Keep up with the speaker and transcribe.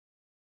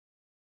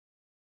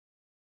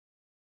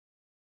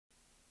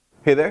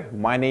Hey there,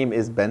 my name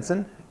is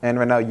Benson, and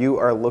right now you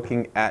are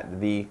looking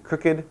at the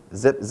Krooked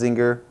Zip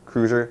Zinger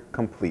Cruiser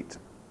Complete.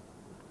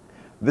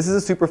 This is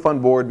a super fun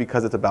board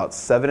because it's about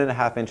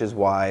 7.5 inches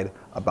wide,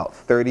 about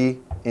 30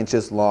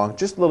 inches long,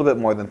 just a little bit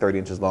more than 30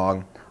 inches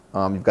long.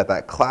 You've got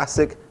that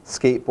classic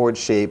skateboard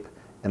shape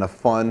and a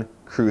fun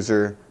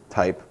cruiser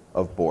type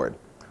of board.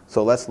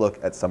 So let's look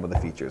at some of the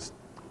features.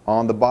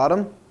 On the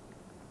bottom,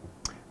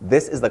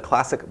 this is the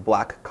classic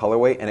black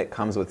colorway, and it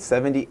comes with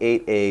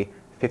 78A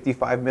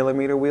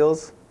 55mm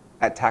wheels.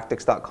 At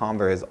tactics.com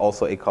there is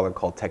also a color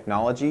called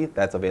Technology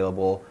that's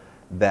available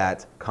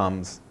that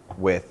comes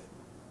with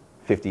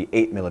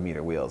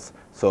 58mm wheels.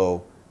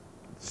 So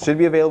it should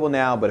be available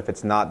now, but if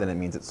it's not, then it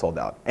means it's sold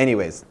out.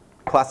 Anyways,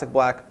 classic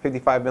black,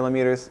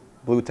 55mm,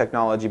 blue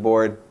Technology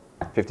board,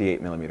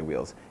 58mm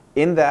wheels.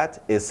 In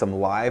that is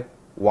some live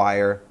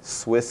wire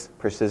Swiss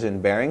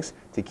precision bearings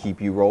to keep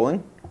you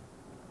rolling.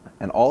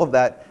 And all of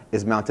that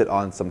is mounted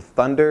on some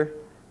Thunder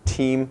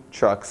Team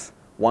Trucks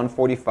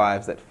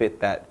 145s that fit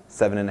that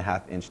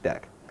 7.5-inch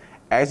deck.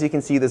 As you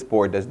can see, this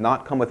board does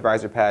not come with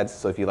riser pads,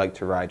 so if you like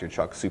to ride your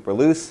truck super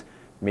loose,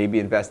 maybe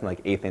invest in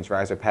like 1/8-inch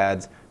riser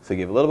pads so you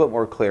give a little bit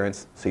more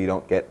clearance so you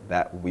don't get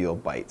that wheel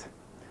bite.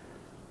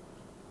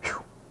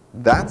 Whew.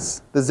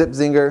 That's the Zip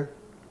Zinger.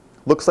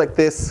 Looks like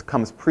this,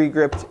 comes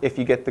pre-gripped if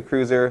you get the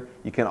cruiser.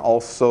 You can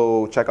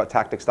also check out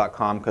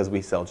tactics.com because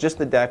we sell just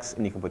the decks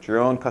and you can put your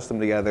own custom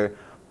together.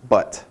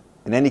 But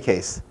in any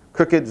case,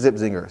 Krooked Zip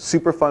Zinger,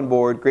 super fun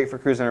board, great for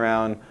cruising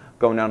around,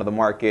 going down to the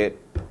market,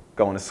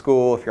 going to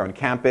school. If you're on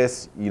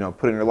campus, put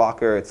it in your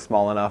locker. It's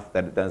small enough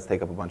that it does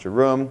take up a bunch of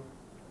room.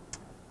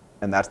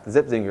 And that's the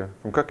Zip Zinger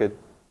from Krooked.